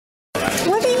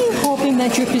What are you hoping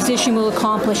that your position will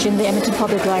accomplish in the Edmonton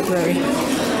Public Library?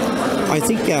 I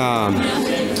think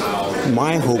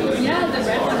my hope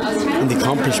and the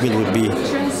accomplishment would be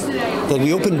that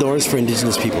we open doors for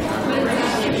Indigenous people,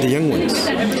 the young ones,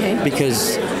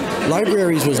 because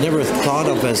libraries was never thought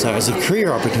of as a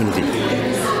career opportunity,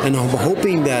 and I'm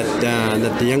hoping that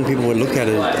the young people would look at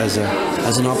it as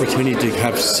an opportunity to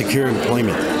have secure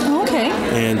employment,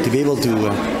 and to be able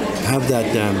to have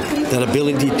that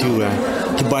ability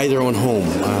to buy their own home,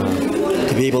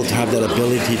 to be able to have that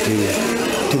ability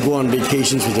to go on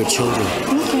vacations with their children,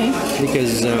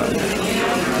 because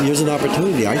there's an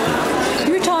opportunity, I think.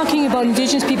 You're talking about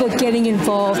Indigenous people getting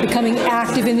involved, becoming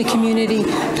active in the community.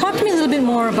 Talk to me a little bit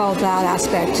more about that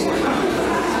aspect.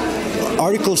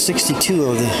 Article 62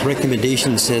 of the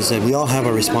recommendation says that we all have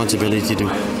a responsibility to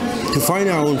find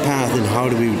our own path, and how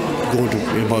do we go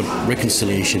about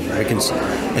reconciliation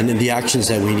and then the actions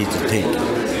that we need to take.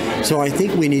 So I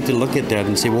think we need to look at that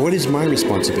and say, well, what is my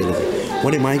responsibility?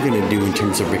 What am I going to do in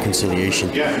terms of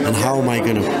reconciliation, and how am I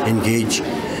going to engage?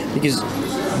 Because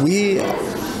we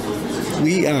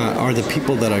are the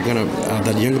people that are going to,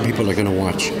 that younger people are going to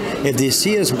watch. If they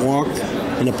see us walk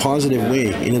in a positive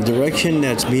way, in a direction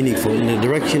that's meaningful, in a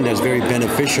direction that's very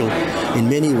beneficial in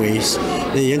many ways,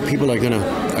 the young people are going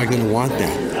to want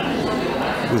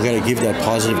that. We've got to give that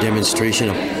positive demonstration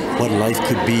of what life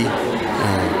could be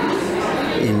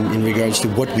in regards to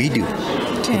what we do,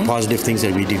 the positive things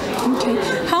that we do.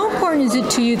 How important is it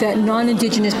to you that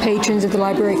non-Indigenous patrons of the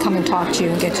library come and talk to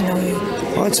you and get to know you?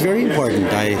 Well, it's very important.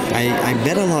 I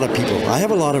met a lot of people. I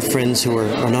have a lot of friends who are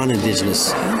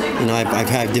non-Indigenous. You know,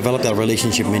 I've developed that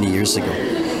relationship many years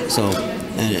ago. So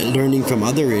learning from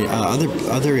other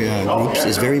groups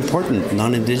is very important.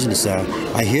 Non-Indigenous.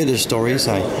 I hear their stories.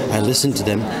 I listen to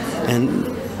them, and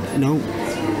you know,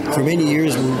 for many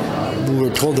years we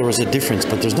were told there was a difference,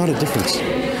 but there's not a difference,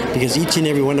 because each and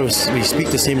every one of us, we speak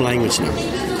the same language now.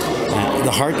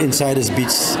 The heart inside us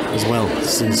beats as well,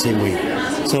 in the same way.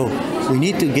 So we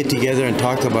need to get together and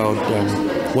talk about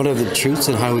what are the truths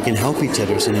and how we can help each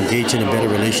other and engage in a better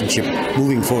relationship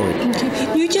moving forward.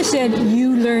 You just said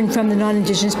you learn from the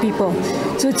non-Indigenous people.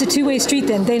 So it's a two-way street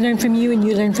then. They learn from you and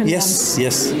you learn from them. Yes.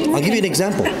 I'll give you an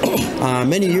example.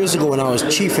 Many years ago when I was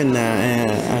chief, and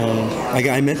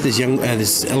I met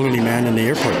this elderly man in the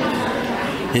airport.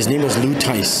 His name was Lou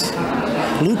Tice.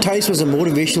 Lou Tice was a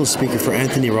motivational speaker for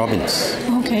Anthony Robbins.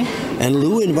 And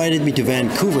Lou invited me to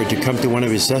Vancouver to come to one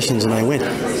of his sessions, and I went.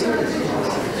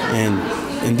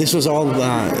 And this was all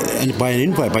by an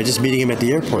invite, by just meeting him at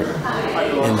the airport.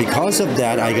 And because of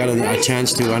that, I got a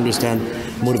chance to understand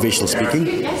motivational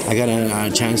speaking. I got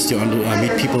a chance to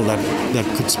meet people that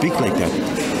could speak like that.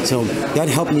 So that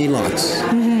helped me lots.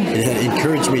 It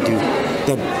encouraged me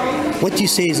that what you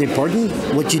say is important,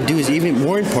 what you do is even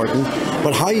more important,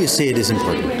 but how you say it is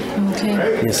important.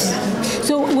 Yes.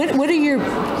 So what are your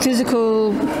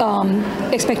physical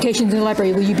expectations in the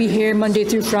library? Will you be here Monday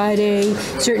through Friday,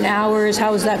 certain hours?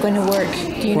 How is that going to work?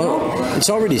 Do you know? It's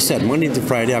already set. Monday to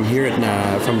Friday, I'm here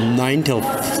from 9 till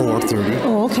 4:30.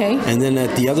 Oh, okay. And then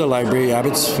at the other library,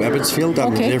 Abbotsfield,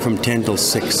 I'm there from 10 till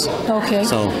 6. Okay.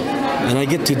 So, and I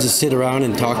get to just sit around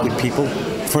and talk with people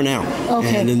for now.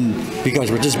 Okay. And then, because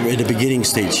we're just at the beginning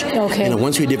stage. Okay. You know,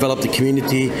 once we develop the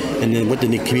community and then what the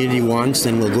community wants,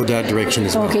 then we'll go that direction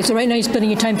as well. Okay, so right now you're splitting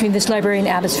your time between this library and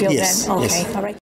Abbotsfield then? Okay, yes. All right.